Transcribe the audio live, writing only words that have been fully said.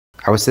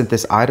I was sent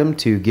this item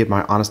to give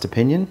my honest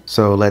opinion.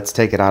 So let's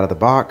take it out of the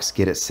box,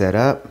 get it set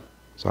up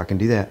so I can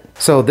do that.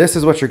 So this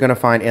is what you're gonna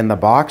find in the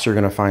box. You're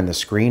gonna find the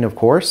screen, of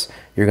course.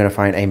 You're gonna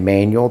find a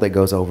manual that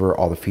goes over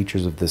all the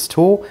features of this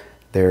tool.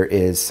 There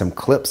is some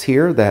clips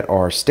here that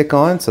are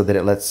stick-on so that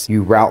it lets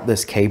you route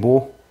this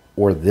cable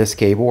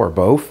or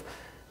both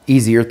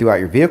easier throughout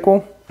your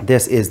vehicle.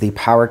 This is the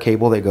power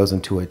cable that goes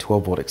into a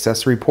 12-volt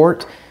accessory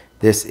port.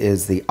 This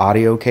is the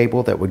audio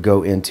cable that would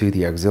go into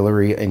the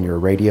auxiliary in your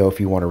radio if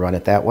you want to run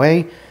it that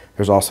way.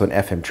 There's also an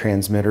FM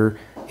transmitter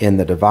in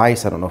the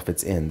device. I don't know if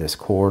it's in this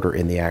cord or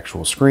in the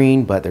actual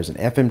screen, but there's an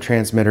FM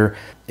transmitter.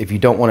 If you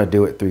don't want to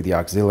do it through the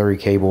auxiliary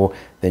cable,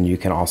 then you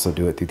can also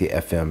do it through the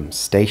FM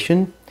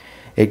station.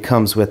 It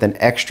comes with an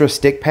extra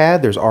stick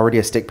pad. There's already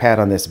a stick pad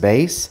on this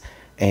base,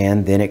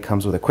 and then it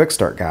comes with a quick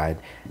start guide.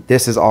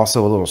 This is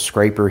also a little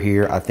scraper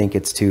here. I think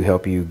it's to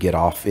help you get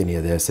off any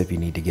of this if you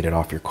need to get it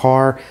off your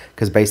car,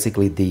 because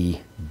basically the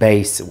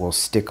base will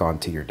stick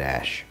onto your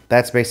dash.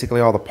 That's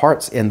basically all the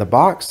parts in the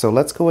box. So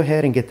let's go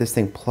ahead and get this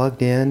thing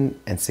plugged in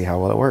and see how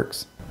well it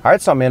works. All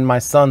right, so I'm in my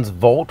son's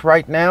Volt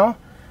right now,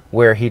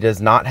 where he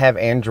does not have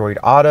Android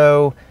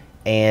Auto,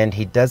 and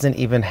he doesn't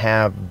even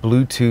have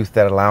Bluetooth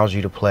that allows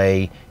you to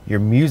play your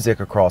music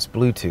across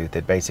Bluetooth.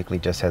 It basically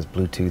just has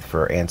Bluetooth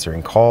for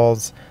answering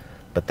calls,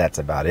 but that's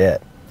about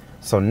it.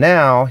 So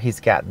now he's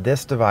got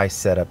this device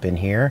set up in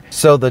here.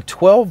 So the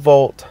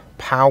 12-volt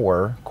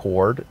power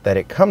cord that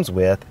it comes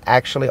with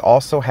actually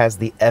also has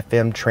the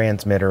FM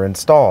transmitter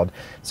installed.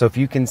 So if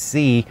you can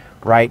see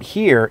right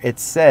here, it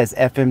says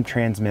FM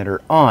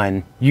transmitter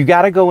on. You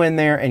got to go in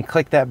there and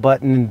click that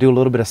button and do a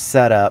little bit of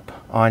setup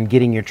on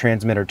getting your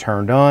transmitter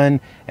turned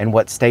on and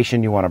what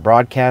station you want to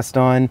broadcast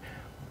on.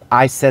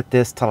 I set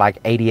this to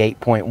like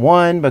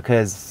 88.1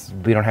 because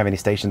we don't have any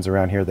stations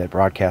around here that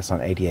broadcast on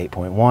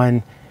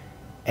 88.1.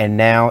 And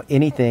now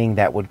anything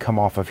that would come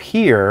off of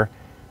here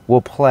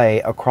will play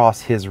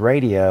across his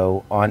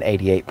radio on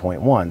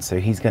 88.1. So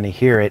he's going to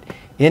hear it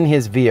in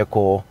his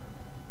vehicle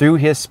through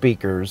his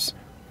speakers,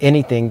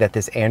 anything that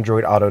this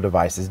Android Auto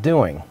device is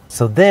doing.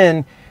 So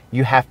then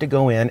you have to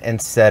go in and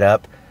set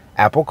up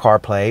Apple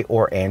CarPlay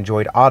or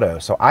Android Auto.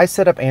 So I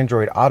set up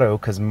Android Auto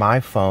because my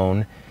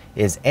phone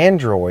is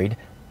Android,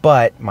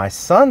 but my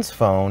son's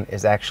phone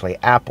is actually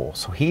Apple.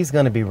 So he's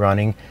going to be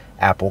running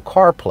Apple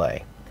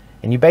CarPlay.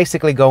 And you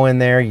basically go in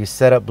there, you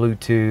set up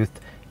Bluetooth,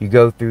 you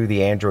go through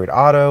the Android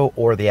Auto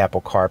or the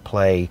Apple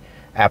CarPlay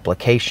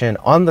application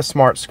on the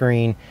smart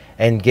screen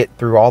and get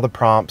through all the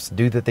prompts,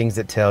 do the things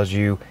it tells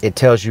you. It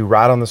tells you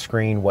right on the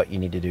screen what you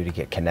need to do to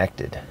get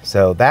connected.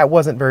 So that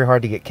wasn't very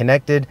hard to get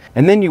connected.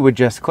 And then you would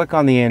just click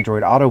on the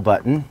Android Auto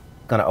button.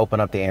 Gonna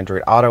open up the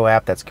Android Auto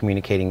app that's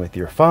communicating with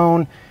your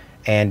phone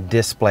and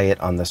display it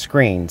on the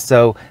screen.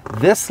 So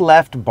this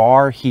left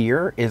bar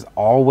here is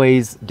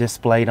always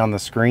displayed on the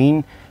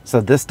screen.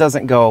 So this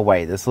doesn't go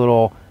away. This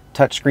little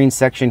touchscreen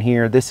section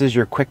here, this is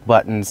your quick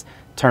buttons,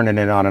 turning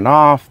it on and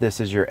off. This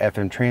is your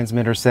FM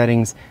transmitter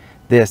settings.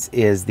 This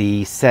is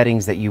the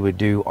settings that you would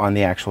do on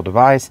the actual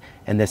device.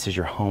 And this is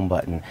your home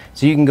button.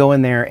 So you can go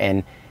in there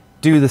and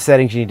do the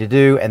settings you need to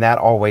do, and that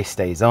always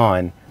stays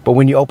on. But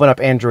when you open up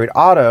Android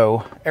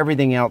Auto,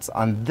 everything else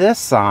on this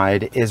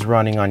side is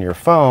running on your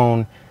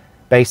phone.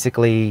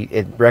 Basically,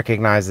 it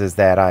recognizes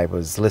that I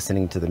was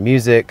listening to the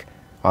music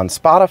on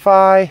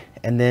Spotify,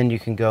 and then you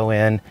can go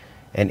in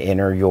and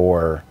enter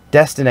your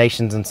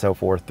destinations and so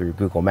forth through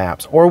Google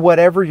Maps or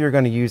whatever you're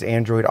going to use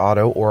Android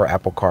Auto or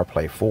Apple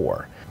CarPlay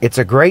for. It's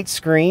a great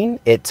screen.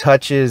 It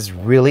touches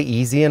really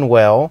easy and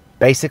well.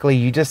 Basically,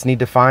 you just need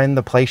to find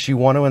the place you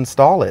want to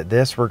install it.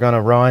 This we're going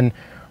to run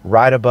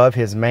right above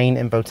his main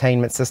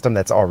infotainment system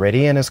that's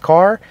already in his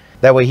car.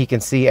 That way he can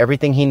see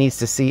everything he needs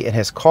to see in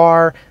his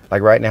car.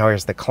 Like right now,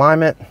 here's the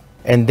climate.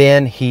 And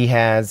then he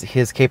has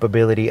his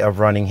capability of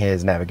running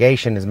his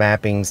navigation, his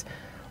mappings,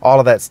 all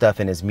of that stuff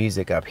in his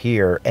music up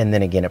here. And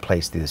then again, it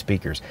plays through the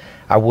speakers.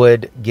 I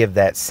would give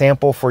that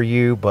sample for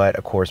you, but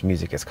of course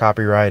music is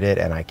copyrighted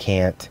and I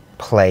can't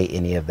play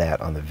any of that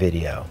on the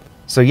video.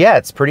 So yeah,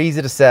 it's pretty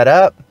easy to set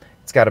up.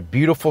 It's got a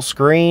beautiful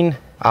screen.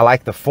 I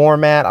like the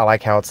format. I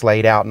like how it's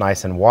laid out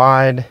nice and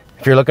wide.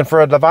 If you're looking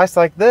for a device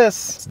like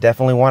this, it's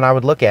definitely one I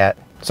would look at.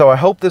 So I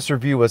hope this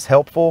review was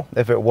helpful.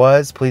 If it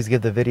was, please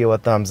give the video a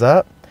thumbs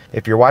up.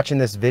 If you're watching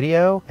this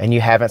video and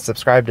you haven't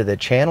subscribed to the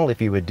channel,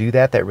 if you would do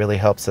that, that really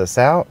helps us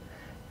out.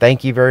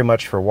 Thank you very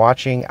much for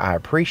watching. I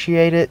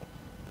appreciate it.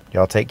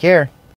 Y'all take care.